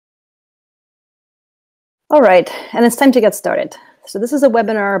All right, and it's time to get started. So this is a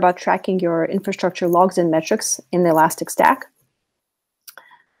webinar about tracking your infrastructure logs and metrics in the Elastic Stack.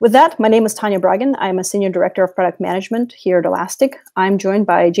 With that, my name is Tanya Bragan. I'm a Senior Director of Product Management here at Elastic. I'm joined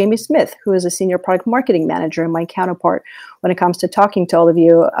by Jamie Smith, who is a Senior Product Marketing Manager and my counterpart when it comes to talking to all of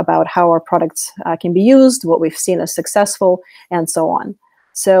you about how our products can be used, what we've seen as successful, and so on.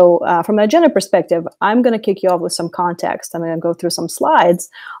 So from an agenda perspective, I'm going to kick you off with some context. I'm going to go through some slides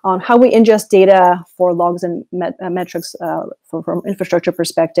on how we ingest data for logs and metrics from infrastructure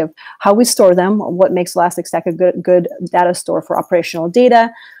perspective, how we store them, what makes Elastic Stack a good data store for operational data,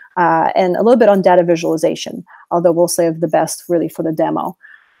 and a little bit on data visualization, although we'll save the best really for the demo.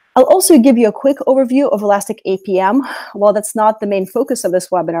 I'll also give you a quick overview of Elastic APM. While that's not the main focus of this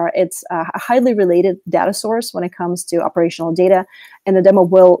webinar, it's a highly related data source when it comes to operational data, and the demo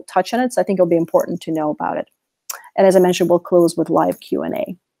will touch on it, so I think it'll be important to know about it. And as I mentioned, we'll close with live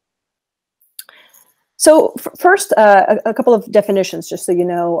Q&A. So first, a couple of definitions, just so you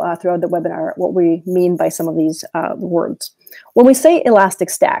know throughout the webinar what we mean by some of these words. When we say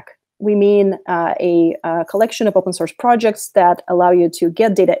Elastic Stack, we mean a collection of open source projects that allow you to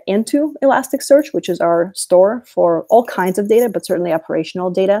get data into Elasticsearch, which is our store for all kinds of data, but certainly operational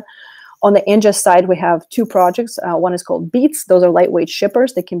data. On the ingest side, we have two projects. One is called Beats. Those are lightweight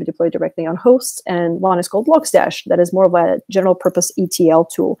shippers that can be deployed directly on hosts. And one is called Logstash. That is more of a general purpose ETL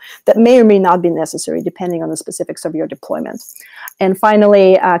tool that may or may not be necessary depending on the specifics of your deployment. And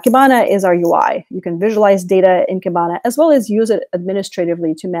finally, Kibana is our UI. You can visualize data in Kibana as well as use it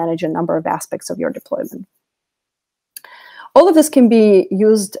administratively to manage a number of aspects of your deployment. All of this can be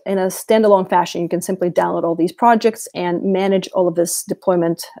used in a standalone fashion. You can simply download all these projects and manage all of this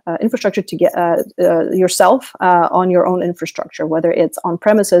deployment infrastructure to get yourself on your own infrastructure, whether it's on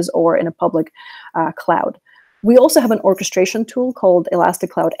premises or in a public cloud. We also have an orchestration tool called Elastic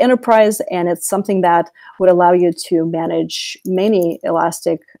Cloud Enterprise, and it's something that would allow you to manage many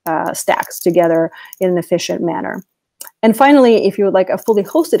Elastic stacks together in an efficient manner. And finally, if you would like a fully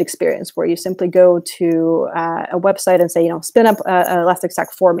hosted experience where you simply go to a website and say, spin up Elastic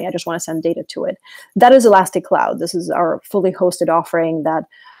Stack for me, I just want to send data to it, that is Elastic Cloud. This is our fully hosted offering that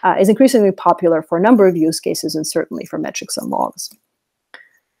is increasingly popular for a number of use cases and certainly for metrics and logs.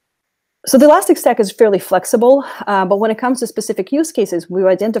 So the Elastic Stack is fairly flexible, but when it comes to specific use cases, we've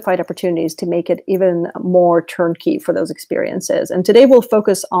identified opportunities to make it even more turnkey for those experiences. And today we'll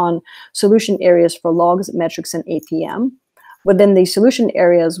focus on solution areas for logs, metrics, and APM. Within these solution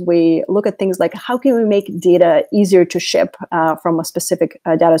areas, we look at things like how can we make data easier to ship from a specific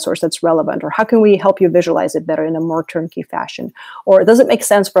data source that's relevant, or how can we help you visualize it better in a more turnkey fashion? Or does it make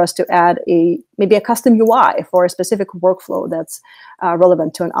sense for us to add maybe a custom UI for a specific workflow that's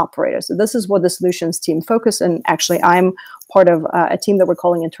relevant to an operator? So this is what the solutions team focus, and actually I'm part of a team that we're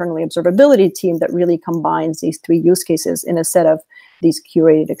calling internally observability team that really combines these three use cases in a set of these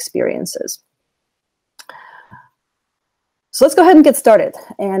curated experiences. So let's go ahead and get started.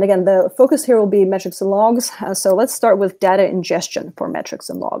 And again, the focus here will be metrics and logs. So let's start with data ingestion for metrics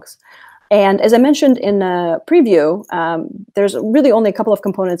and logs. And as I mentioned in the preview, there's really only a couple of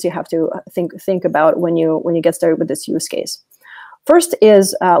components you have to think about when you get started with this use case. First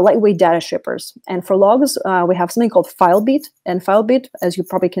is lightweight data shippers. And for logs, we have something called FileBeat. And FileBeat, as you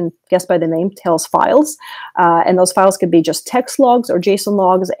probably can guess by the name, tells files. And those files could be just text logs or JSON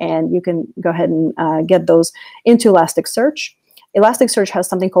logs, and you can go ahead and get those into Elasticsearch. Elasticsearch has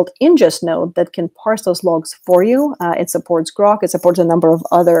something called ingest node that can parse those logs for you. It supports Grok. It supports a number of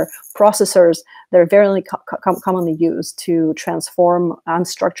other processors that are very commonly used to transform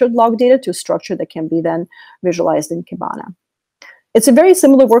unstructured log data to structure that can be then visualized in Kibana. It's a very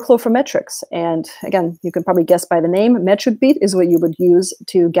similar workflow for metrics. And again, you can probably guess by the name, MetricBeat is what you would use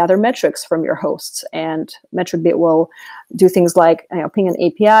to gather metrics from your hosts. And MetricBeat will do things like ping an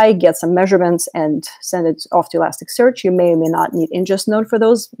API, get some measurements, and send it off to Elasticsearch. You may or may not need ingest node for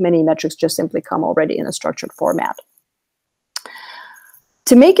those. Many metrics just simply come already in a structured format.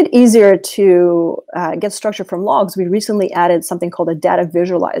 To make it easier to get structure from logs, we recently added something called a data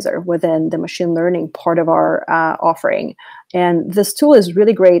visualizer within the machine learning part of our offering. And this tool is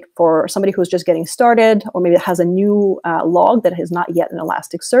really great for somebody who's just getting started, or maybe has a new log that is not yet in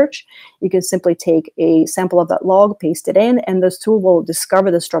Elasticsearch. You can simply take a sample of that log, paste it in, and this tool will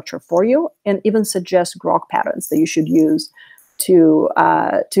discover the structure for you and even suggest Grok patterns that you should use to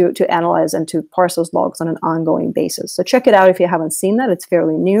analyze and to parse those logs on an ongoing basis. So check it out if you haven't seen that. It's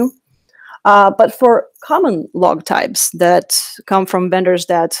fairly new. But for common log types that come from vendors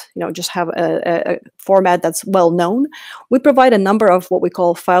that just have a format that's well known, we provide a number of what we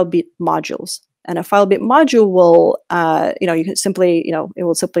call FileBeat modules. And a file bit module will, you can simply, it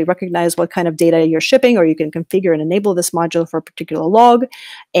will simply recognize what kind of data you're shipping, or you can configure and enable this module for a particular log,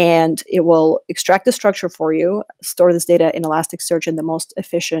 and it will extract the structure for you, store this data in Elasticsearch in the most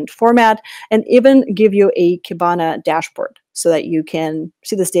efficient format, and even give you a Kibana dashboard so that you can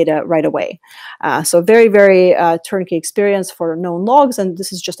see this data right away. So very, very turnkey experience for known logs, and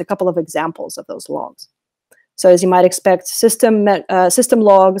this is just a couple of examples of those logs. So as you might expect, system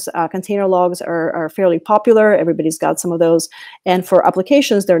logs, container logs are fairly popular. Everybody's got some of those. And for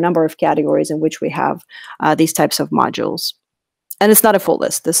applications, there are a number of categories in which we have these types of modules. And it's not a full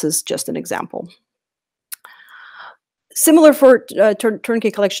list. This is just an example. Similar for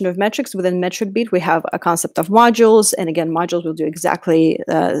turnkey collection of metrics, within MetricBeat, we have a concept of modules. And again, modules will do exactly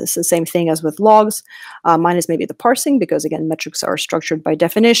the same thing as with logs. Minus maybe the parsing, because again, metrics are structured by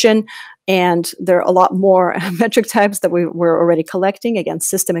definition. And there are a lot more metric types that we're already collecting. Again,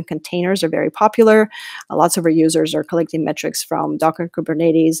 system and containers are very popular. Lots of our users are collecting metrics from Docker,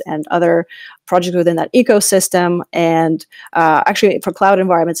 Kubernetes, and other projects within that ecosystem. And actually, for cloud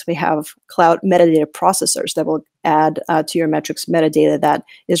environments, we have cloud metadata processors that will add to your metrics metadata that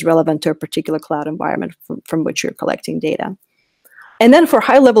is relevant to a particular cloud environment from which you're collecting data. And then for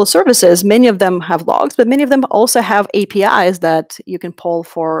high-level services, many of them have logs, but many of them also have APIs that you can pull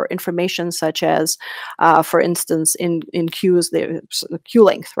for information, such as, for instance, in queues, the queue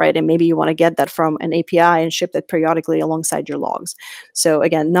length, right? And maybe you want to get that from an API and ship that periodically alongside your logs. So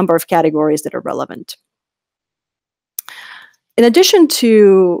again, number of categories that are relevant. In addition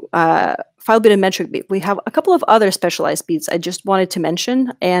to FileBeat and MetricBeat, we have a couple of other specialized beats I just wanted to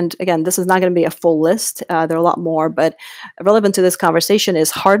mention. And again, this is not going to be a full list. There are a lot more, but relevant to this conversation is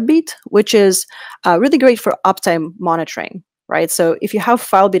Heartbeat, which is really great for uptime monitoring, right? So if you have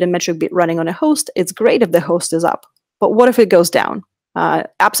FileBeat and MetricBeat running on a host, it's great if the host is up. But what if it goes down?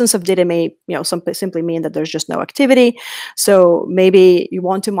 Absence of data may, simply mean that there's just no activity. So maybe you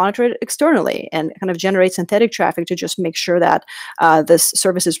want to monitor it externally and kind of generate synthetic traffic to just make sure that this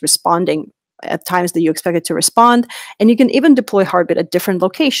service is responding at times that you expect it to respond. And you can even deploy Heartbeat at different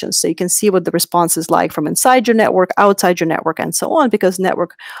locations. So you can see what the response is like from inside your network, outside your network, and so on, because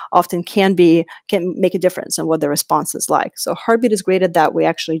network often can make a difference in what the response is like. So Heartbeat is great at that. We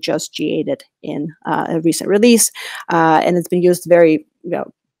actually just GA'd it in a recent release, and it's been used very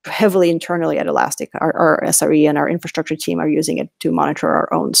heavily internally at Elastic. Our SRE and our infrastructure team are using it to monitor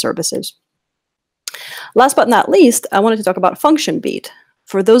our own services. Last but not least, I wanted to talk about FunctionBeat.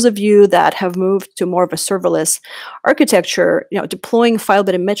 For those of you that have moved to more of a serverless architecture, deploying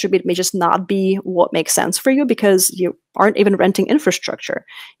FileBeat and MetricBeat may just not be what makes sense for you, because you aren't even renting infrastructure.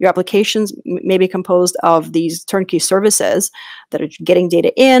 Your applications may be composed of these turnkey services that are getting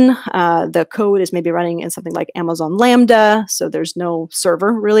data in. The code is maybe running in something like Amazon Lambda, so there's no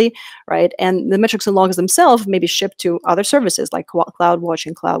server really, right? And the metrics and logs themselves may be shipped to other services like CloudWatch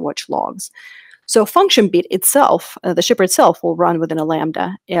and CloudWatch logs. So FunctionBeat itself, the shipper itself, will run within a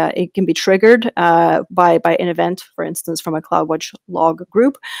Lambda. It can be triggered by an event, for instance, from a CloudWatch log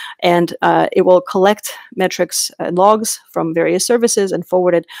group, and it will collect metrics and logs from various services and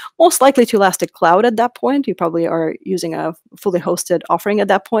forward it most likely to Elastic Cloud at that point. You probably are using a fully hosted offering at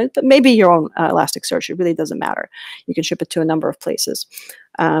that point, but maybe your own Elasticsearch. It really doesn't matter. You can ship it to a number of places.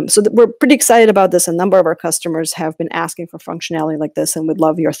 So we're pretty excited about this. A number of our customers have been asking for functionality like this, and we'd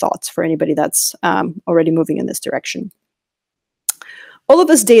love your thoughts for anybody that's already moving in this direction. All of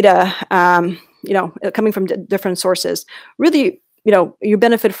this data, coming from different sources, really, you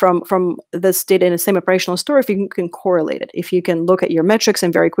benefit from this data in the same operational store if you can correlate it, if you can look at your metrics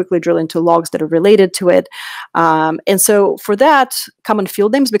and very quickly drill into logs that are related to it. And so for that, common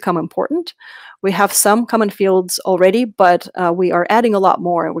field names become important. We have some common fields already, but we are adding a lot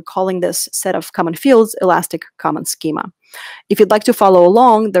more, and we're calling this set of common fields Elastic Common Schema. If you'd like to follow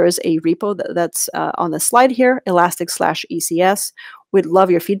along, there is a repo that's on the slide here, elastic/ECS. We'd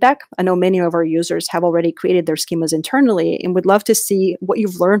love your feedback. I know many of our users have already created their schemas internally, and we'd love to see what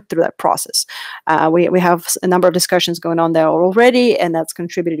you've learned through that process. We have a number of discussions going on there already, and that's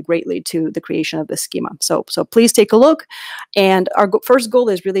contributed greatly to the creation of this schema. So please take a look. And our first goal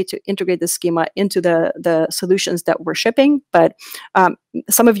is really to integrate this schema into the solutions that we're shipping. But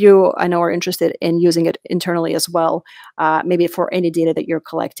some of you, I know, are interested in using it internally as well, maybe for any data that you're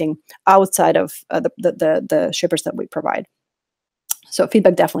collecting outside of the shippers that we provide. So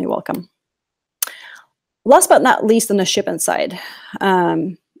feedback definitely welcome. Last but not least, on the shipment side,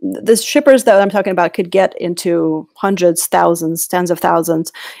 the shippers that I'm talking about could get into hundreds, thousands, tens of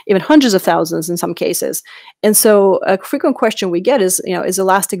thousands, even hundreds of thousands in some cases. And so a frequent question we get is, is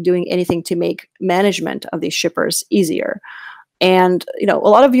Elastic doing anything to make management of these shippers easier? And a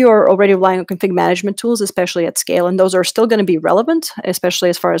lot of you are already relying on config management tools, especially at scale, and those are still going to be relevant, especially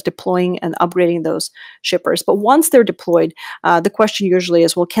as far as deploying and upgrading those shippers. But once they're deployed, the question usually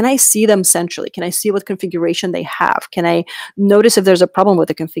is, well, can I see them centrally? Can I see what configuration they have? Can I notice if there's a problem with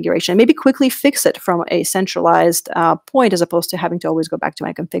the configuration? Maybe quickly fix it from a centralized point, as opposed to having to always go back to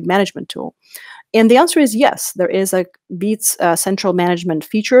my config management tool. And the answer is yes. There is a beats central management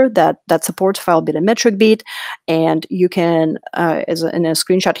feature that supports file beat and metric beat, and you can, in a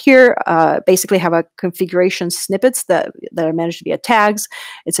screenshot here, basically have a configuration snippets that are managed via tags.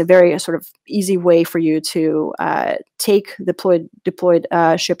 It's a very sort of easy way for you to take deployed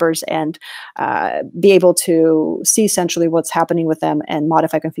shippers and be able to see centrally what's happening with them and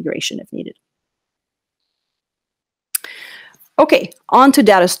modify configuration if needed. Okay, on to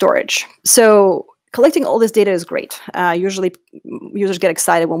data storage. So collecting all this data is great. Usually users get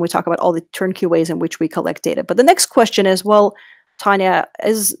excited when we talk about all the turnkey ways in which we collect data. But the next question is, well, Tanya,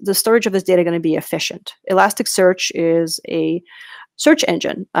 is the storage of this data going to be efficient? Elasticsearch is a search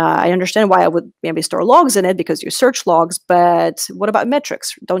engine. I understand why I would maybe store logs in it, because you search logs, but what about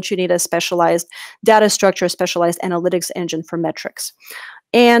metrics? Don't you need a specialized data structure, specialized analytics engine for metrics?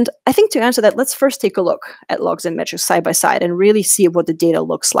 And I think to answer that, let's first take a look at logs and metrics side by side and really see what the data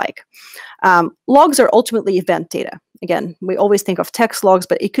looks like. Logs are ultimately event data. Again, we always think of text logs,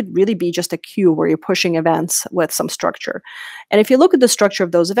 but it could really be just a queue where you're pushing events with some structure. And if you look at the structure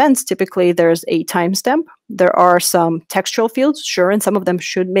of those events, typically there's a timestamp. There are some textual fields, sure, and some of them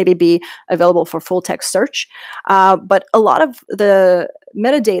should maybe be available for full text search. But a lot of the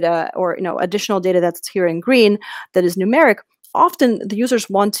metadata or additional data that's here in green that is numeric, often the users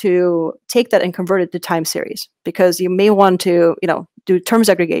want to take that and convert it to time series, because you may want to, do terms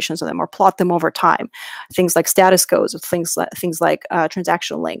aggregations of them or plot them over time. Things like status codes, things like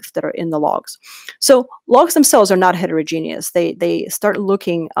transaction length that are in the logs. So logs themselves are not heterogeneous. They start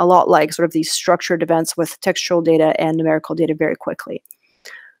looking a lot like sort of these structured events with textual data and numerical data very quickly.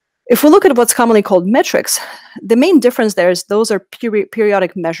 If we look at what's commonly called metrics, the main difference there is those are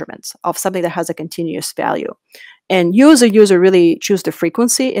periodic measurements of something that has a continuous value. And you as a user really choose the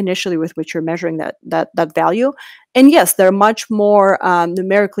frequency initially with which you're measuring that value. And yes, they're much more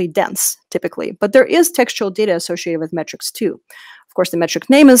numerically dense typically, but there is textual data associated with metrics too. Of course, the metric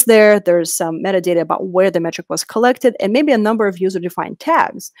name is there. There's some metadata about where the metric was collected and maybe a number of user-defined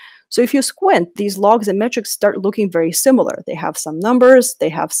tags. So if you squint, these logs and metrics start looking very similar. They have some numbers, they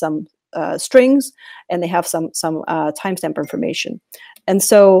have some strings, and they have some timestamp information. And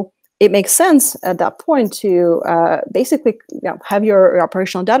so it makes sense at that point to basically have your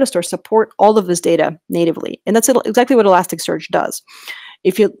operational data store support all of this data natively. And that's exactly what Elasticsearch does.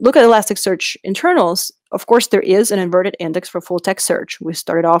 If you look at Elasticsearch internals, of course, there is an inverted index for full text search. We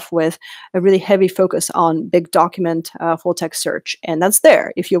started off with a really heavy focus on big document full text search, and that's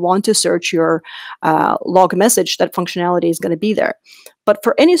there. If you want to search your log message, that functionality is going to be there. But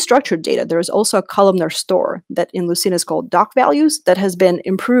for any structured data, there is also a columnar store that in Lucene is called doc values that has been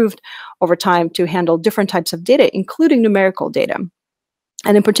improved over time to handle different types of data, including numerical data.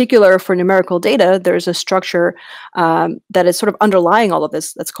 And in particular, for numerical data, there's a structure that is sort of underlying all of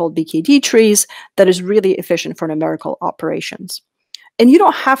this that's called BKD trees that is really efficient for numerical operations. And you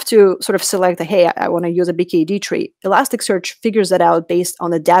don't have to sort of select, hey, I want to use a BKD tree. Elasticsearch figures that out based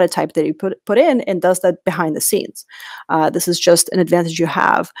on the data type that you put in and does that behind the scenes. This is just an advantage you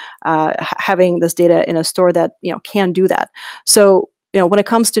have, having this data in a store that can do that. So when it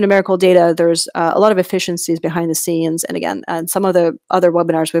comes to numerical data, there's a lot of efficiencies behind the scenes. And again, and some of the other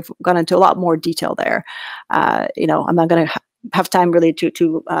webinars, we've gone into a lot more detail there. I'm not going to have time really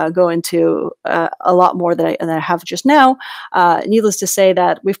to go into a lot more than I have just now. Needless to say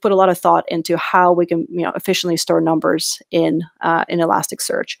that we've put a lot of thought into how we can efficiently store numbers in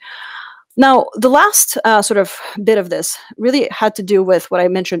Elasticsearch. Now, the last sort of bit of this really had to do with what I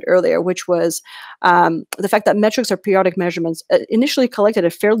mentioned earlier, which was the fact that metrics are periodic measurements initially collected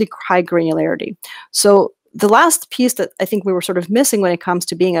at fairly high granularity. So the last piece that I think we were sort of missing when it comes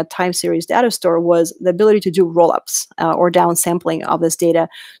to being a time series data store was the ability to do rollups or downsampling of this data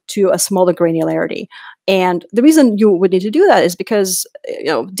to a smaller granularity. And the reason you would need to do that is because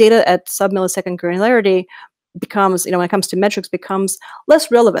data at sub-millisecond granularity becomes, when it comes to metrics, becomes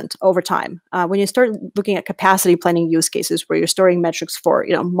less relevant over time. When you start looking at capacity planning use cases where you're storing metrics for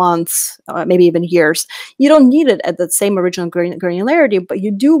months, maybe even years, you don't need it at the same original granularity, but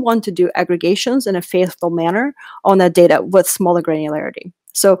you do want to do aggregations in a faithful manner on that data with smaller granularity.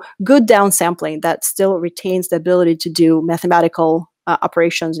 So good downsampling that still retains the ability to do mathematical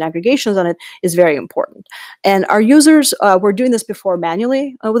operations and aggregations on it is very important. And our users were doing this before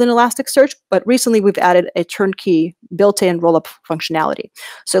manually within Elasticsearch, but recently we've added a turnkey built-in rollup functionality.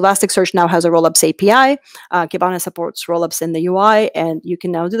 So Elasticsearch now has a rollups API. Kibana supports rollups in the UI, and you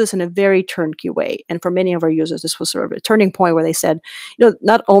can now do this in a very turnkey way. And for many of our users, this was sort of a turning point where they said,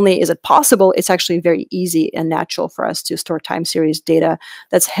 not only is it possible, it's actually very easy and natural for us to store time series data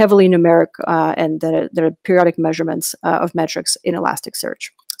that's heavily numeric and there are periodic measurements of metrics in Elasticsearch.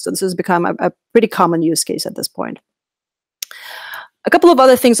 So this has become a pretty common use case at this point. A couple of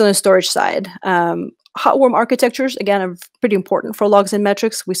other things on the storage side. Hot warm architectures, again, are pretty important for logs and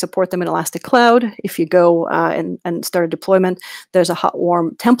metrics. We support them in Elastic Cloud. If you go and start a deployment, there's a hot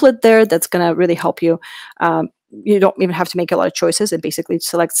warm template there that's going to really help you. You don't even have to make a lot of choices. It basically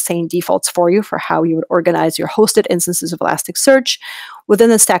selects same defaults for you for how you would organize your hosted instances of Elasticsearch. Within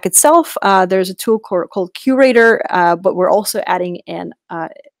the stack itself, there's a tool called Curator, but we're also adding an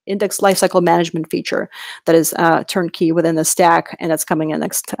index lifecycle management feature that is turnkey within the stack, and that's coming in the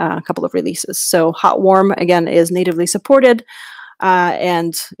next couple of releases. So hot warm, again, is natively supported.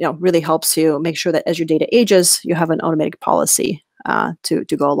 And really helps you make sure that as your data ages, you have an automatic policy to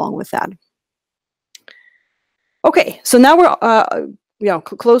go along with that. Okay, so now we're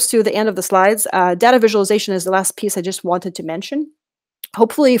close to the end of the slides. Data visualization is the last piece I just wanted to mention.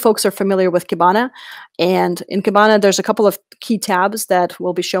 Hopefully folks are familiar with Kibana, and in Kibana there's a couple of key tabs that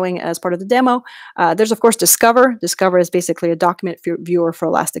we'll be showing as part of the demo. There's of course Discover. Discover is basically a document viewer for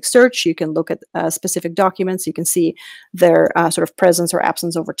Elasticsearch. You can look at specific documents. You can see their sort of presence or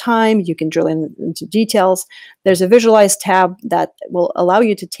absence over time. You can drill into details. There's a Visualize tab that will allow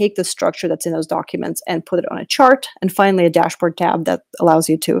you to take the structure that's in those documents and put it on a chart. And finally, a Dashboard tab that allows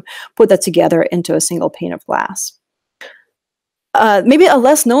you to put that together into a single pane of glass. Maybe a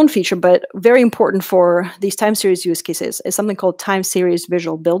less known feature, but very important for these time series use cases, is something called Time Series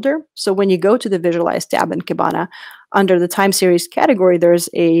Visual Builder. So when you go to the Visualize tab in Kibana, under the time series category, there's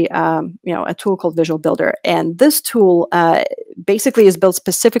a tool called Visual Builder, and this tool basically is built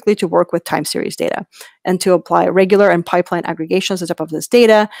specifically to work with time series data and to apply regular and pipeline aggregations on top of this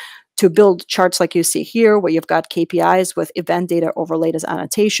data, to build charts like you see here, where you've got KPIs with event data overlaid as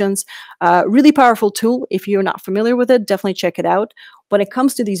annotations. Really powerful tool. If you're not familiar with it, definitely check it out. When it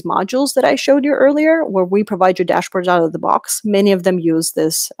comes to these modules that I showed you earlier, where we provide your dashboards out of the box, many of them use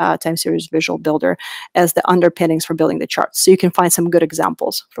this time series visual builder as the underpinnings for building the charts. So you can find some good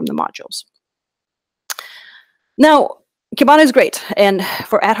examples from the modules. Now, Kibana is great, and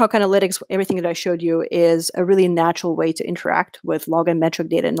for ad hoc analytics, everything that I showed you is a really natural way to interact with log and metric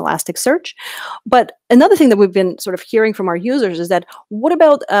data in Elasticsearch. But another thing that we've been sort of hearing from our users is that, what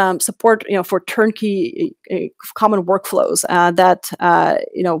about support, for turnkey common workflows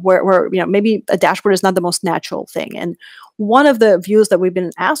where maybe a dashboard is not the most natural thing. And one of the views that we've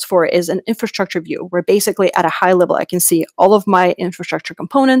been asked for is an infrastructure view, where basically at a high level, I can see all of my infrastructure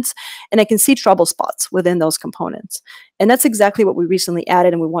components, and I can see trouble spots within those components. And that's exactly what we recently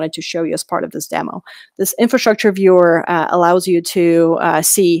added, and we wanted to show you as part of this demo. This infrastructure viewer allows you to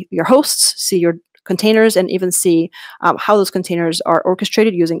see your hosts, see your containers, and even see how those containers are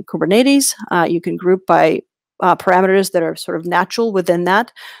orchestrated using Kubernetes. You can group by parameters that are sort of natural within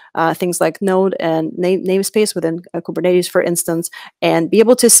that, things like node and namespace within Kubernetes, for instance, and be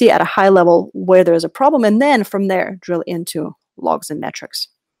able to see at a high level where there is a problem, and then from there drill into logs and metrics.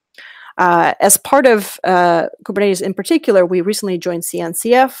 As part of Kubernetes in particular, we recently joined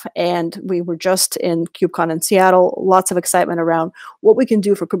CNCF, and we were just in KubeCon in Seattle. Lots of excitement around what we can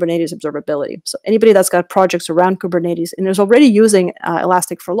do for Kubernetes observability. So anybody that's got projects around Kubernetes and is already using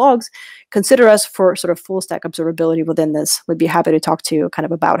Elastic for logs, consider us for sort of full stack observability within this. We'd be happy to talk to you kind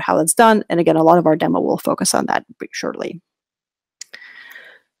of about how that's done. And again, a lot of our demo will focus on that shortly.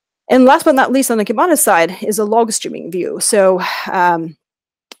 And last but not least, on the Kibana side is a log streaming view. So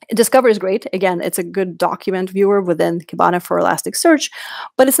Discover is great. Again, it's a good document viewer within Kibana for Elasticsearch,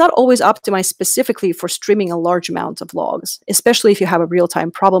 but it's not always optimized specifically for streaming a large amount of logs, especially if you have a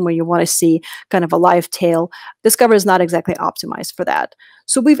real-time problem where you want to see kind of a live tail. Discover is not exactly optimized for that.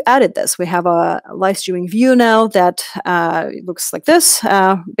 So we've added this. We have a live streaming view now that looks like this,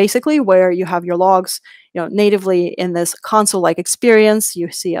 basically, where you have your logs natively in this console-like experience.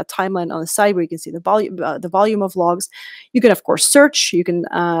 You see a timeline on the side where you can see the volume of logs. You can, of course, search. You can,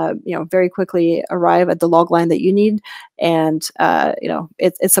 very quickly arrive at the log line that you need, and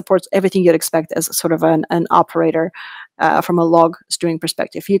it supports everything you'd expect as sort of an operator from a log streaming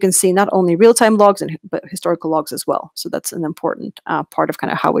perspective. You can see not only real-time logs but historical logs as well. So that's an important part of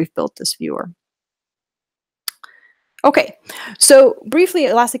kind of how we've built this viewer. Okay, so briefly,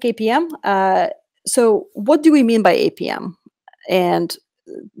 Elastic APM. So what do we mean by APM? And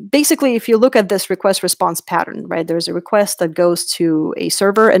basically, if you look at this request response pattern, right, there's a request that goes to a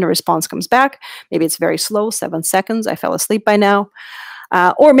server and a response comes back. Maybe it's very slow, 7 seconds, I fell asleep by now.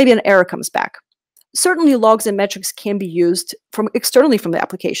 Or maybe an error comes back. Certainly, logs and metrics can be used from externally from the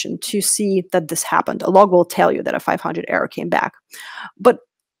application to see that this happened. A log will tell you that a 500 error came back. But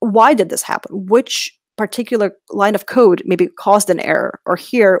why did this happen? Which particular line of code maybe caused an error? Or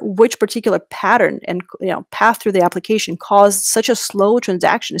here, which particular pattern and path through the application caused such a slow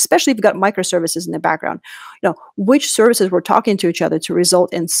transaction, especially if you've got microservices in the background? Which services were talking to each other to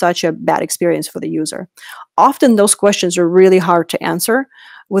result in such a bad experience for the user? Often those questions are really hard to answer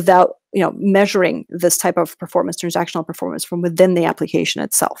without measuring this type of performance, transactional performance from within the application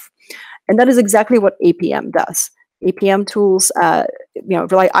itself. And that is exactly what APM does. APM tools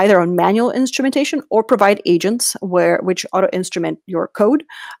rely either on manual instrumentation or provide agents which auto-instrument your code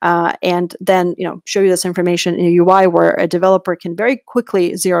and then show you this information in a UI where a developer can very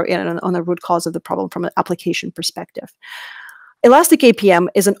quickly zero in on the root cause of the problem from an application perspective. Elastic APM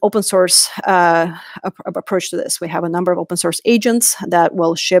is an open source approach to this. We have a number of open source agents that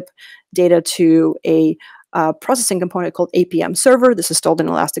will ship data to a processing component called APM server. This is stored in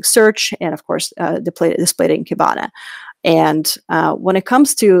Elasticsearch and, of course, displayed in Kibana. And when it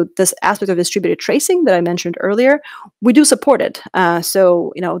comes to this aspect of distributed tracing that I mentioned earlier, we do support it.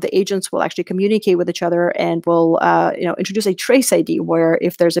 So the agents will actually communicate with each other and will introduce a trace ID where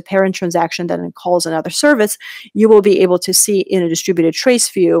if there's a parent transaction that calls another service, you will be able to see in a distributed trace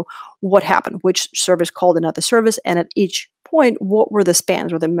view what happened, which service called another service, and at each point, what were the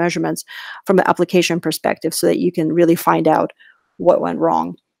spans or the measurements from the application perspective so that you can really find out what went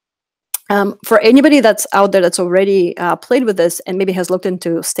wrong. For anybody that's out there that's already played with this and maybe has looked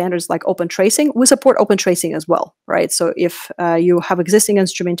into standards like open tracing, we support open tracing as well, right? So if you have existing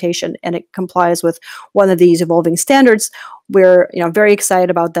instrumentation and it complies with one of these evolving standards, we're very excited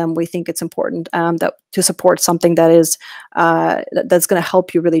about them. We think it's important to support something that is that's going to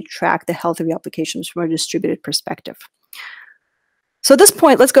help you really track the health of your applications from a distributed perspective. So at this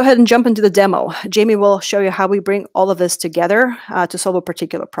point, let's go ahead and jump into the demo. Jamie will show you how we bring all of this together to solve a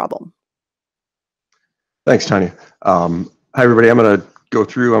particular problem. Thanks, Tanya. Hi, everybody. I'm going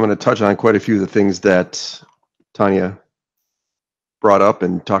to touch on quite a few of the things that Tanya brought up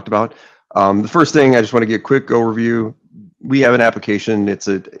and talked about. The first thing, I just want to give a quick overview. We have an application.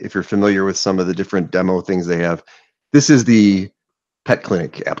 If you're familiar with some of the different demo things they have, this is the pet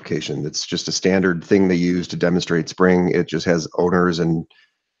clinic application. It's just a standard thing they use to demonstrate Spring. It just has owners and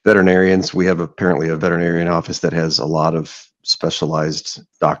veterinarians. We have apparently a veterinarian office that has a lot of specialized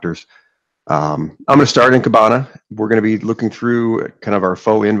doctors. I'm going to start in Kibana. We're going to be looking through kind of our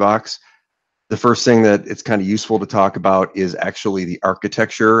faux inbox. The first thing that it's kind of useful to talk about is actually the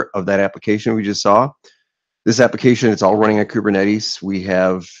architecture of that application we just saw. This application, it's all running on Kubernetes. We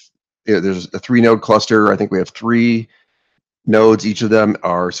have, there's a 3-node cluster. I think we have 3 nodes. Each of them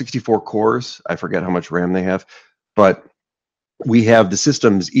are 64 cores. I forget how much RAM they have, but we have the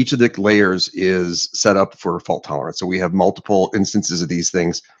systems. Each of the layers is set up for fault tolerance. So we have multiple instances of these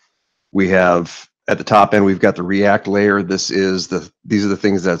things. We have at the top end, we've got the React layer. These are the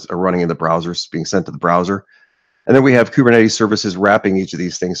things that are running in the browsers, being sent to the browser. And then we have Kubernetes services wrapping each of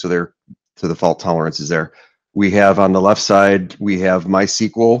these things so the fault tolerance is there. We have on the left side, we have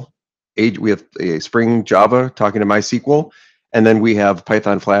MySQL. We have a Spring Java talking to MySQL. And then we have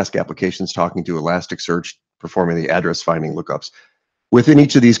Python Flask applications talking to Elasticsearch, performing the address finding lookups. Within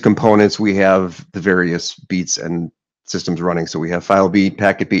each of these components, we have the various beats and systems running. So we have file beat,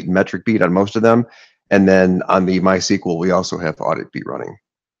 packet beat, and metric beat on most of them. And then on the MySQL, we also have audit beat running.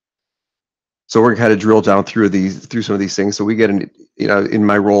 So we're going to kind of drill down through some of these things. So we get in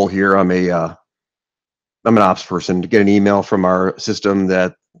my role here, I'm an ops person, to get an email from our system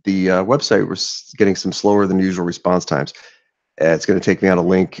that the website was getting some slower than usual response times. It's going to take me on a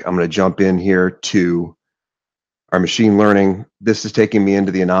link. I'm going to jump in here to our machine learning. This is taking me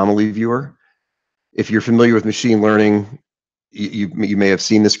into the anomaly viewer. If you're familiar with machine learning, you may have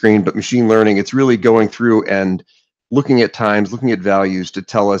seen the screen, but machine learning, it's really going through and looking at times, looking at values to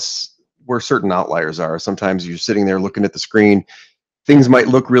tell us where certain outliers are. Sometimes you're sitting there looking at the screen. Things might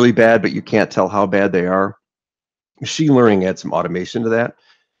look really bad, but you can't tell how bad they are. Machine learning adds some automation to that.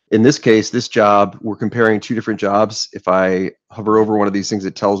 In this case, this job, we're comparing 2 different jobs. If I hover over one of these things,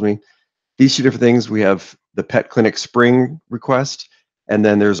 it tells me these 2 different things. We have the Pet Clinic Spring request, and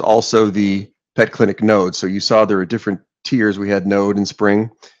then there's also the Pet Clinic node. So you saw there are different tiers. We had node and Spring.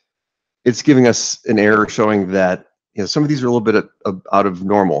 It's giving us an error showing that some of these are a little bit out of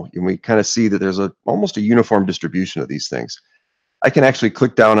normal, and we kind of see that there's almost a uniform distribution of these things. I can actually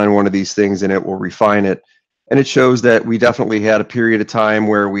click down on one of these things and it will refine it. And it shows that we definitely had a period of time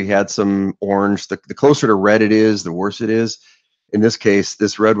where we had some orange. The closer to red it is, the worse it is. In this case,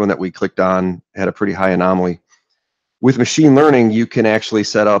 this red one that we clicked on had a pretty high anomaly. With machine learning, you can actually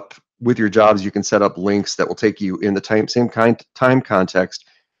set up, with your jobs, you can set up links that will take you in the same time context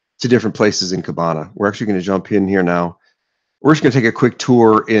to different places in Kibana. We're actually going to jump in here now. We're just going to take a quick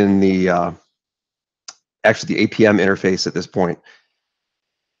tour in the actually the APM interface at this point,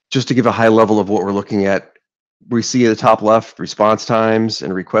 just to give a high level of what we're looking at. We see at the top left response times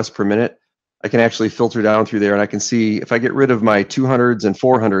and requests per minute. I can actually filter down through there, and I can see if I get rid of my 200s and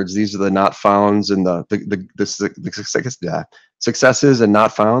 400s, these are the not founds and the successes and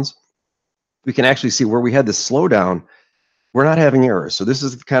not founds. We can actually see where we had this slowdown, we're not having errors. So this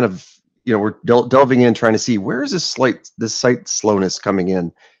is kind of, we're delving in, trying to see where is this site slowness coming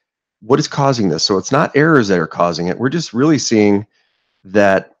in? What is causing this? So it's not errors that are causing it. We're just really seeing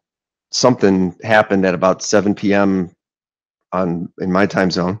that something happened at about 7 p.m. in my time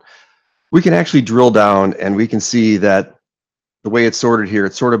zone. We can actually drill down and we can see that the way it's sorted here,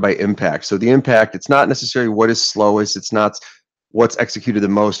 it's sorted by impact. So the impact, it's not necessarily what is slowest, it's not what's executed the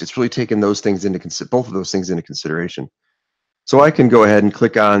most, it's really taken those things both of those things into consideration. So I can go ahead and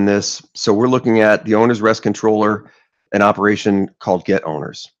click on this. So we're looking at the owner's rest controller, an operation called get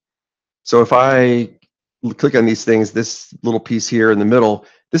owners. So if I click on these things, this little piece here in the middle,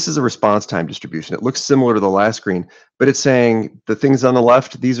 this is a response time distribution. It looks similar to the last screen, but it's saying the things on the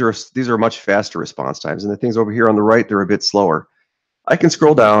left, these are much faster response times, and the things over here on the right, they're a bit slower. I can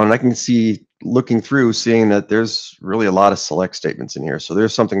scroll down and I can see, looking through, seeing that there's really a lot of select statements in here. So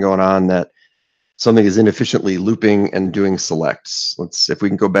there's something going on, that something is inefficiently looping and doing selects. If we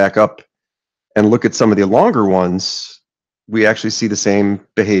can go back up and look at some of the longer ones, we actually see the same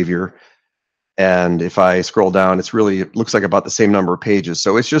behavior. And if I scroll down, it looks like about the same number of pages.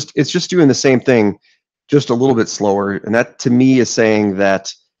 So it's just doing the same thing, just a little bit slower. And that to me is saying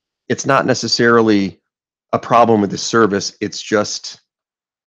that it's not necessarily a problem with the service. It's just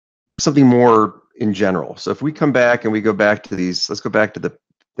something more in general. So if we come back and we go back to these, let's go back to the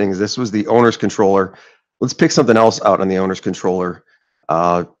things. This was the owner's controller. Let's pick something else out on the owner's controller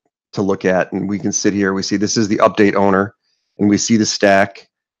to look at. And we can sit here. We see this is the update owner, and we see the stack.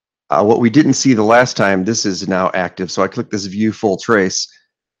 What we didn't see the last time, this is now active. So I click this view full trace.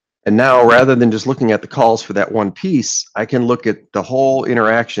 And now, rather than just looking at the calls for that one piece, I can look at the whole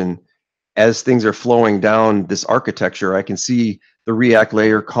interaction as things are flowing down this architecture. I can see the React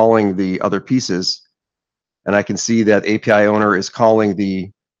layer calling the other pieces. And I can see that API owner is calling the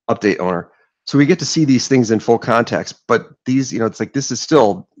update owner. So we get to see these things in full context. But these, it's like this is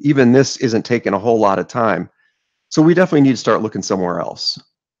still, even this isn't taking a whole lot of time. So we definitely need to start looking somewhere else.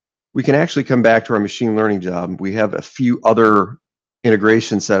 We can actually come back to our machine learning job. We have a few other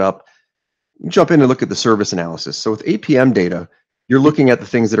integrations set up. Jump in and look at the service analysis. So with APM data, you're looking at the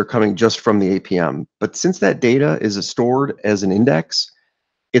things that are coming just from the APM. But since that data is stored as an index,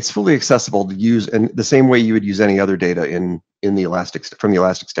 it's fully accessible to use in the same way you would use any other data from the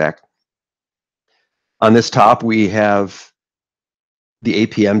Elastic Stack. On this top, we have the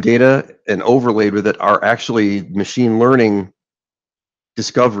APM data, and overlaid with it are actually machine learning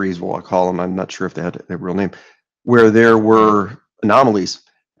discoveries, well, I'll call them. I'm not sure if they had a real name, where there were anomalies.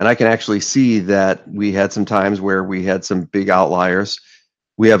 And I can actually see that we had some times where we had some big outliers.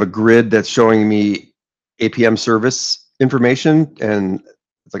 We have a grid that's showing me APM service information, and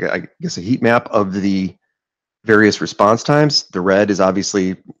it's like, I guess, a heat map of the various response times. The red is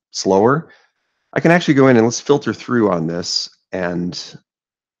obviously slower. I can actually go in and let's filter through on this and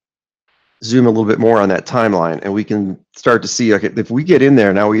zoom a little bit more on that timeline, and we can start to see, okay, if we get in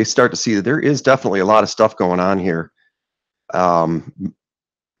there now, we start to see that there is definitely a lot of stuff going on here. A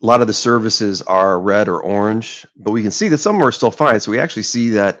lot of the services are red or orange, but we can see that some are still fine. So we actually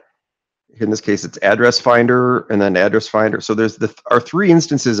see that in this case, it's address finder and then address finder. So there's our 3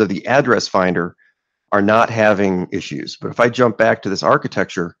 instances of the address finder are not having issues. But if I jump back to this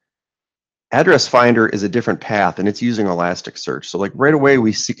architecture, address finder is a different path, and it's using Elasticsearch. So like right away,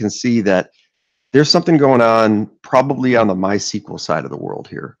 we can see that there's something going on probably on the MySQL side of the world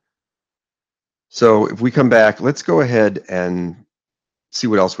here. So if we come back, let's go ahead and see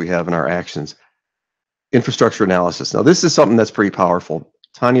what else we have in our actions. Infrastructure analysis. Now this is something that's pretty powerful.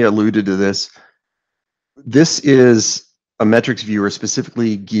 Tanya alluded to this. This is a metrics viewer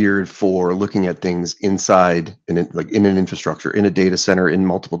specifically geared for looking at things inside, in an infrastructure, in a data center, in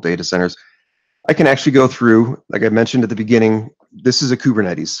multiple data centers. I can actually go through, like I mentioned at the beginning, this is a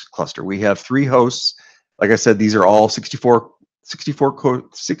Kubernetes cluster. We have 3 hosts. Like I said, these are all 64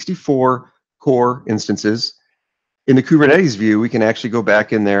 core instances. In the Kubernetes view, we can actually go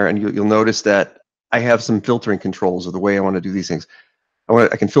back in there, and you'll notice that I have some filtering controls of the way I want to do these things.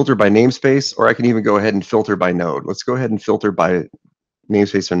 I can filter by namespace, or I can even go ahead and filter by node. Let's go ahead and filter by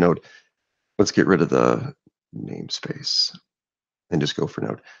namespace or node. Let's get rid of the namespace and just go for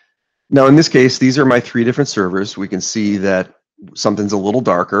node. Now, in this case, these are my 3 different servers. We can see that something's a little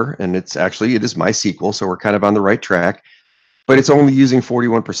darker, and it is MySQL, so we're kind of on the right track, but it's only using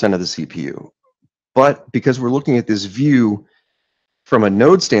 41% of the CPU. But because we're looking at this view from a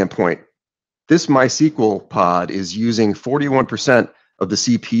node standpoint, this MySQL pod is using 41% of the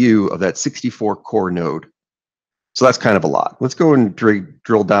CPU of that 64 core node. So that's kind of a lot. Let's go and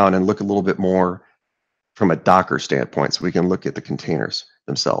drill down and look a little bit more from a Docker standpoint, so we can look at the containers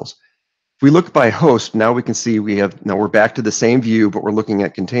themselves. If we look by host, now we can see now we're back to the same view, but we're looking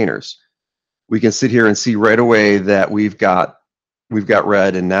at containers. We can sit here and see right away that we've got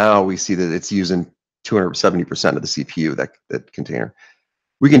red, and now we see that it's using 270% of the CPU, that container.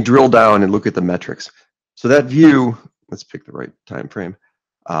 We can drill down and look at the metrics. So that view, let's pick the right time frame.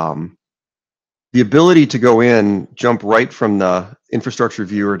 The ability to go in, jump right from the infrastructure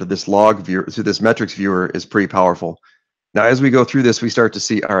viewer to this log viewer, to this metrics viewer, is pretty powerful. Now, as we go through this, we start to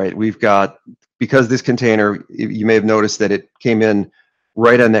see, all right, we've got, because this container, you may have noticed that it came in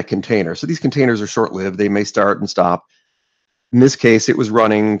right on that container. So these containers are short-lived. They may start and stop. In this case, it was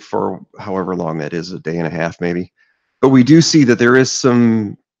running for however long that is, a day and a half maybe. But we do see that there are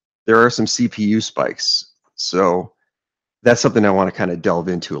some CPU spikes. So that's something I want to kind of delve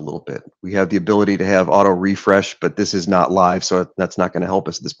into a little bit. We have the ability to have auto refresh, but this is not live, so that's not going to help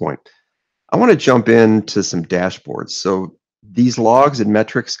us at this point. I want to jump into some dashboards. So these logs and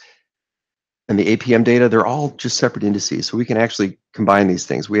metrics and the APM data, they're all just separate indices. So we can actually combine these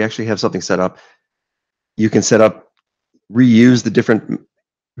things. We actually have something set up. You can reuse the different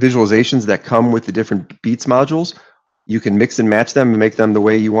visualizations that come with the different Beats modules. You can mix and match them and make them the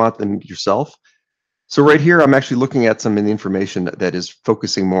way you want them yourself. So right here, I'm actually looking at some of the information that is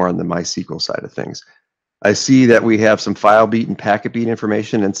focusing more on the MySQL side of things. I see that we have some file beat and packet beat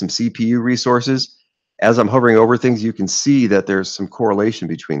information and some CPU resources. As I'm hovering over things, you can see that there's some correlation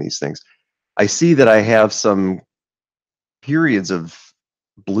between these things. I see that I have some periods of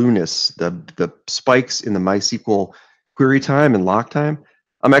blueness, the spikes in the MySQL query time and lock time.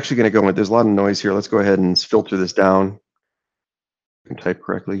 I'm actually going to go in. There's a lot of noise here. Let's go ahead and filter this down. I can type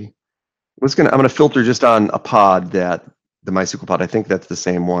correctly. I'm going to filter just on a pod, the MySQL pod. I think that's the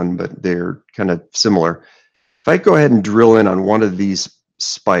same one, but they're kind of similar. If I go ahead and drill in on one of these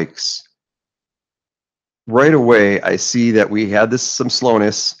spikes, right away I see that we had some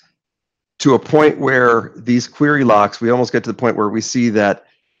slowness to a point where these query locks, we almost get to the point where we see that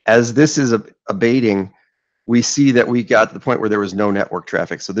as this is abating, we see that we got to the point where there was no network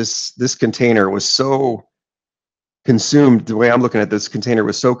traffic. So this container was so consumed, the way I'm looking at this container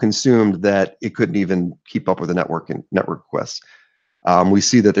was so consumed that it couldn't even keep up with the network requests. We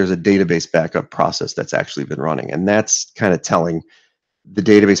see that there's a database backup process that's actually been running, and that's kind of telling. The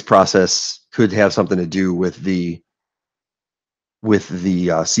database process could have something to do with the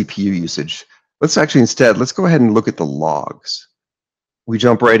CPU usage. Let's go ahead and look at the logs. We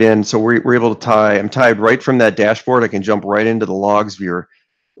jump right in, so we're able to I'm tied right from that dashboard. I can jump right into the logs viewer.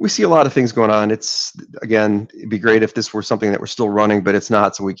 We see a lot of things going on. Again, it'd be great if this were something that we're still running, but it's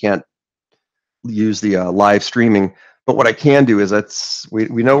not, so we can't use the live streaming. But what I can do is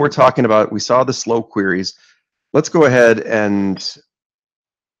we know we're talking about, we saw the slow queries. Let's go ahead and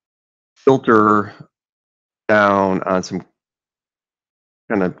filter down on some,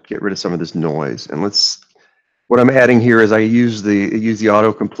 kind of get rid of some of this noise. And what I'm adding here is I use the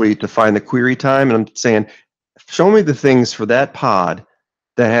autocomplete to find the query time, and I'm saying, show me the things for that pod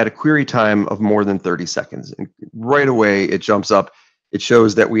that had a query time of more than 30 seconds. And right away, it jumps up. It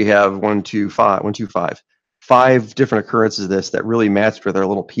shows that we have 5 different occurrences of this that really matched with our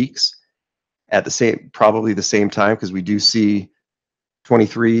little peaks at probably the same time, because we do see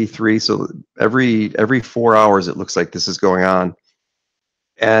 23:3. So every 4 hours, it looks like this is going on,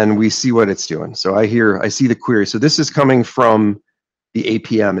 and we see what it's doing. So I see the query. So this is coming from the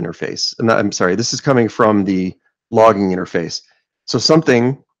APM interface. I'm sorry, this is coming from the logging interface. So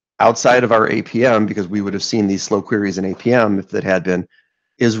something outside of our APM, because we would have seen these slow queries in APM if that had been,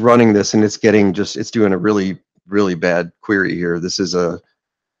 is running this, and it's doing a really, really bad query here. This is a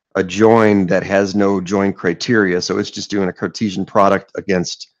join that has no join criteria, so it's just doing a Cartesian product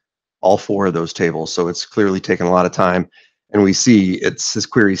against all 4 of those tables. So it's clearly taken a lot of time, and we see this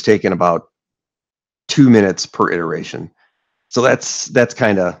query is taking about 2 minutes per iteration. So that's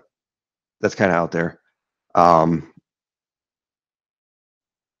kind of out there.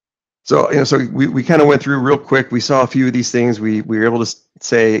 So, so we kind of went through real quick. We saw a few of these things. We were able to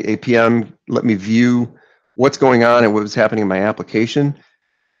say a PM, let me view what's going on and what was happening in my application.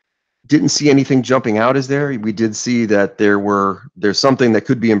 Didn't see anything jumping out as there. We did see that there's something that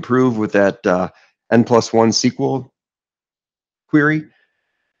could be improved with that N+1 SQL query.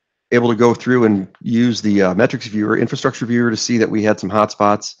 Able to go through and use the metrics viewer, infrastructure viewer to see that we had some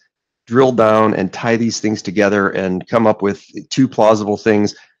hotspots, drill down and tie these things together and come up with two plausible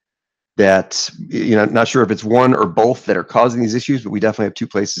things that, not sure if it's one or both that are causing these issues, but we definitely have two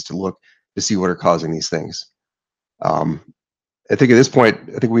places to look to see what are causing these things. I think at this point,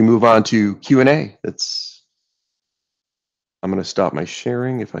 I think we move on to Q&A. I'm going to stop my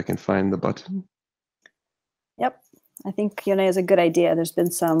sharing if I can find the button. Yep, I think Q&A is a good idea. There's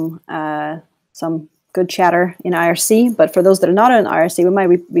been some good chatter in IRC, but for those that are not in IRC, we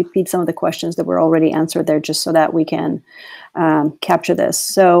might repeat some of the questions that were already answered there just so that we can capture this.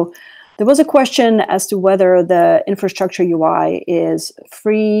 So there was a question as to whether the infrastructure UI is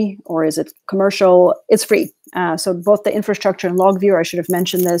free or is it commercial. It's free. So both the infrastructure and log viewer, I should have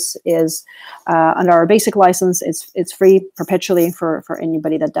mentioned this, is under our basic license. It's free perpetually for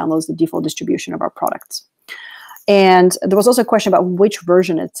anybody that downloads the default distribution of our products. And there was also a question about which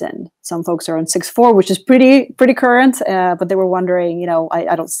version it's in. Some folks are on 6.4, which is pretty current, but they were wondering,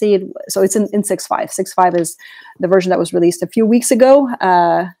 I don't see it. So it's in 6.5. 6.5 is the version that was released a few weeks ago,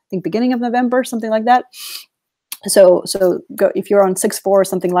 I think beginning of November, something like that. So if you're on 6.4 or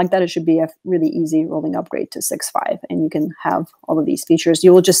something like that, it should be a really easy rolling upgrade to 6.5, and you can have all of these features.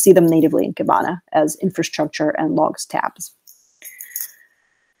 You will just see them natively in Kibana as infrastructure and logs tabs.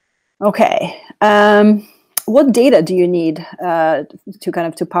 Okay. What data do you need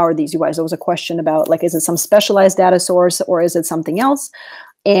to power these UIs? There was a question about, like, is it some specialized data source or is it something else?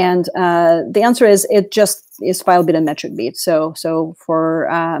 And the answer is it just is file bit and metric beat. So for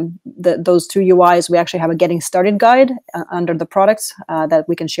those two UIs, we actually have a getting started guide under the products that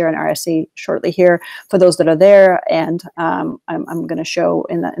we can share in RSC shortly here for those that are there. And I'm going to show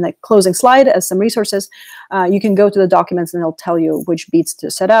in the closing slide as some resources. You can go to the documents and it'll tell you which beats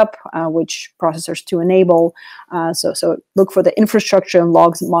to set up, which processors to enable. So look for the infrastructure and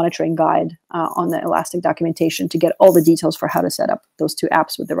logs monitoring guide on the Elastic documentation to get all the details for how to set up those two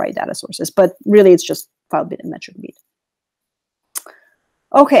apps with the right data sources. But really, it's just file bit and metric beat.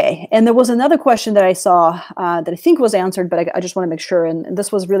 Okay, and there was another question that I saw that I think was answered, but I just want to make sure. And this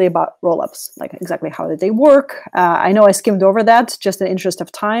was really about rollups, like exactly how did they work. I know I skimmed over that just in the interest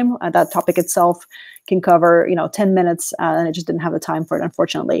of time. That topic itself can cover 10 minutes, and I just didn't have the time for it,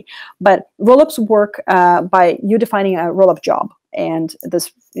 unfortunately. But rollups work by you defining a rollup job. And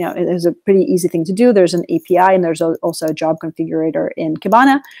this, it is a pretty easy thing to do. There's an API, and there's also a job configurator in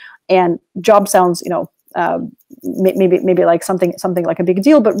Kibana. And job sounds, maybe like something like a big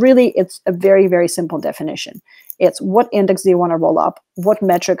deal, but really it's a very, very simple definition. It's what index do you want to roll up, what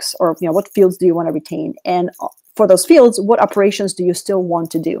metrics or what fields do you want to retain, and for those fields, what operations do you still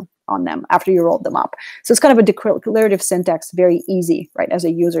want to do on them after you rolled them up. So it's kind of a declarative syntax, very easy, right? As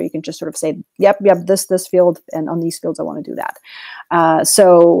a user, you can just sort of say, yep, this field, and on these fields, I want to do that.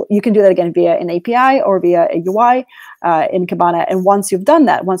 So you can do that again via an API or via a UI in Kibana. And once you've done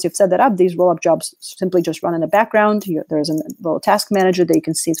that, once you've set that up, these roll-up jobs simply just run in the background. There's a little task manager that you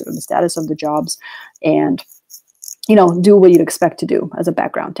can see sort of the status of the jobs and do what you'd expect to do as a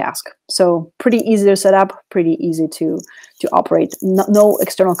background task. So pretty easy to set up, pretty easy to operate. No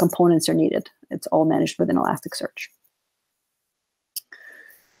external components are needed. It's all managed within Elasticsearch.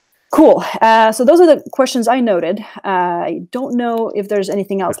 Cool. So those are the questions I noted. I don't know if there's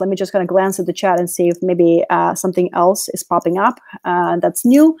anything else. Let me just kind of glance at the chat and see if maybe something else is popping up that's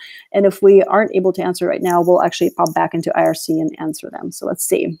new. And if we aren't able to answer right now, we'll actually pop back into IRC and answer them. So let's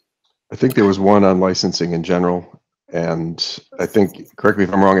see. I think there was one on licensing in general. And I think, correct me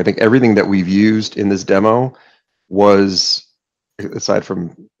if I'm wrong, I think everything that we've used in this demo was, aside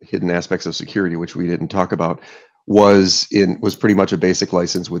from hidden aspects of security, which we didn't talk about, was pretty much a basic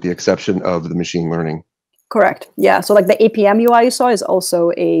license with the exception of the machine learning. Correct. Yeah. So like the APM UI you saw is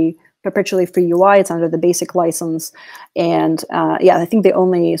also a perpetually free UI. It's under the basic license. And yeah, I think the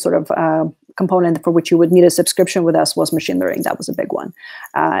only sort of component for which you would need a subscription with us was machine learning. That was a big one.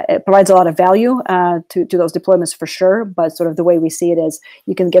 It provides a lot of value to those deployments for sure, but sort of the way we see it is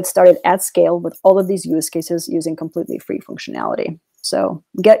you can get started at scale with all of these use cases using completely free functionality. So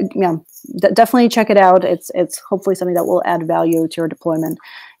definitely check it out. It's hopefully something that will add value to your deployment.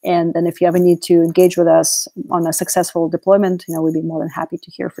 And then if you ever need to engage with us on a successful deployment, we'd be more than happy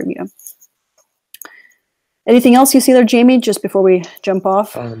to hear from you. Anything else you see there, Jamie, just before we jump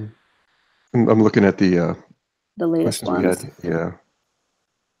off? I'm looking at the latest ones. Yeah.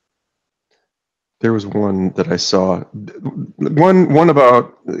 There was one that I saw. One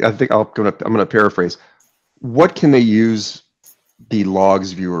about. I think I'm gonna paraphrase. What can they use the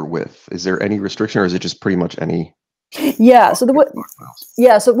logs viewer with? Is there any restriction, or is it just pretty much any? Yeah. So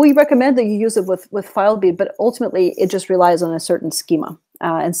we recommend that you use it with FileBeat, but ultimately it just relies on a certain schema.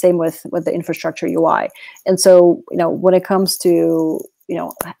 And same with the infrastructure UI. And so, when it comes to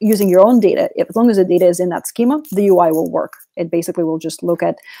using your own data, as long as the data is in that schema, the UI will work. It basically will just look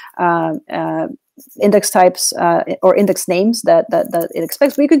at index types or index names that it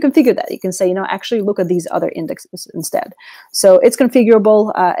expects. But you can configure that. You can say, actually look at these other indexes instead. So it's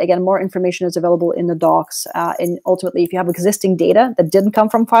configurable. Again, more information is available in the docs. And ultimately, if you have existing data that didn't come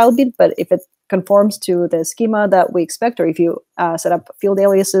from FileBeat, but if it conforms to the schema that we expect, or if you set up field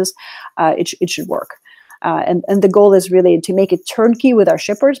aliases, it should work. And the goal is really to make it turnkey with our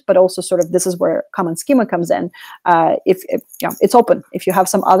shippers, but also sort of this is where common schema comes in. If it's open. If you have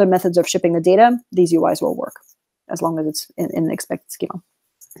some other methods of shipping the data, these UIs will work as long as it's in the expected schema.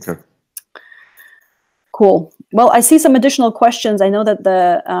 Okay. Cool. Well, I see some additional questions. I know that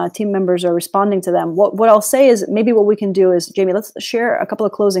the team members are responding to them. What I'll say is maybe what we can do is, Jamie, let's share a couple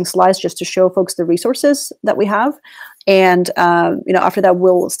of closing slides just to show folks the resources that we have. And after that,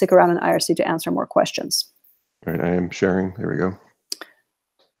 we'll stick around in IRC to answer more questions. All right, I am sharing. There we go.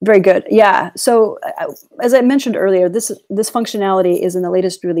 Very good. Yeah. So as I mentioned earlier, this functionality is in the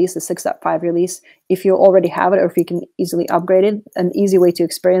latest release, the 6.5 release. If you already have it, or if you can easily upgrade it, an easy way to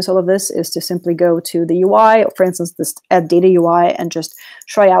experience all of this is to simply go to the UI, for instance, this Add Data UI, and just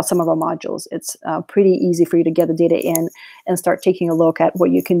try out some of our modules. It's pretty easy for you to get the data in and start taking a look at what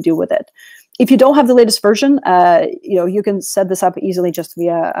you can do with it. If you don't have the latest version, you can set this up easily just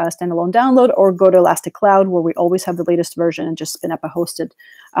via a standalone download, or go to Elastic Cloud, where we always have the latest version, and just spin up a hosted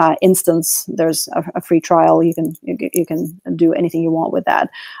instance. There's a free trial. You can do anything you want with that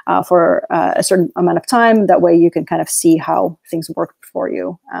for a certain amount of time. That way, you can kind of see how things work before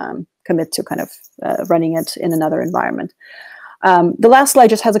you commit to kind of running it in another environment. The last slide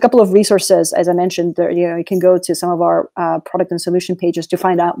just has a couple of resources. As I mentioned, you can go to some of our product and solution pages to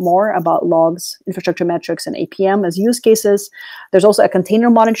find out more about logs, infrastructure metrics, and APM as use cases. There's also a container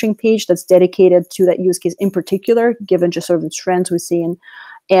monitoring page that's dedicated to that use case in particular, given just sort of the trends we've seen.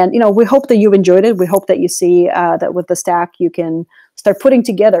 And we hope that you've enjoyed it. We hope that you see that with the stack, you can start putting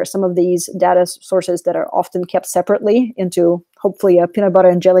together some of these data sources that are often kept separately into hopefully a peanut butter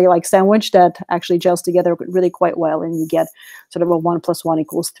and jelly like sandwich that actually gels together really quite well, and you get sort of a 1 + 1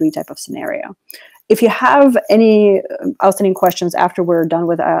 = 3 type of scenario. If you have any outstanding questions after we're done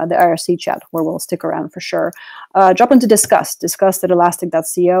with the IRC chat, where we'll stick around for sure, drop into discuss at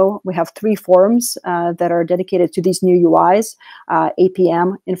elastic.co. We have 3 forums that are dedicated to these new UIs,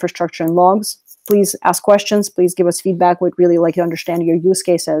 APM, infrastructure, and logs. Please ask questions. Please give us feedback. We'd really like to understand your use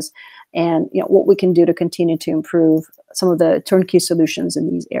cases and what we can do to continue to improve some of the turnkey solutions in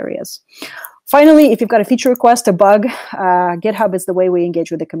these areas. Finally, if you've got a feature request, a bug, GitHub is the way we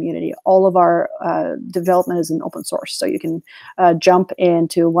engage with the community. All of our development is in open source, so you can jump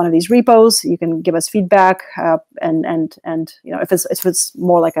into one of these repos. You can give us feedback, and if it's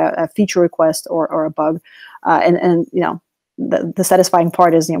more like a feature request or a bug, the satisfying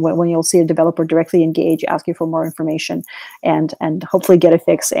part is when you'll see a developer directly engage, ask you for more information, and hopefully get a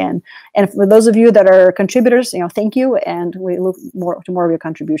fix. And for those of you that are contributors, thank you, and we look to more of your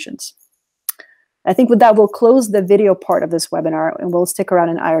contributions. I think with that, we'll close the video part of this webinar, and we'll stick around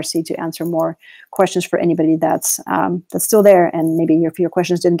in IRC to answer more questions for anybody that's still there. And maybe if your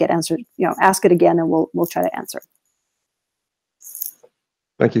questions didn't get answered, ask it again, and we'll try to answer.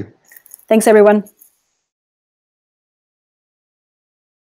 Thank you. Thanks, everyone.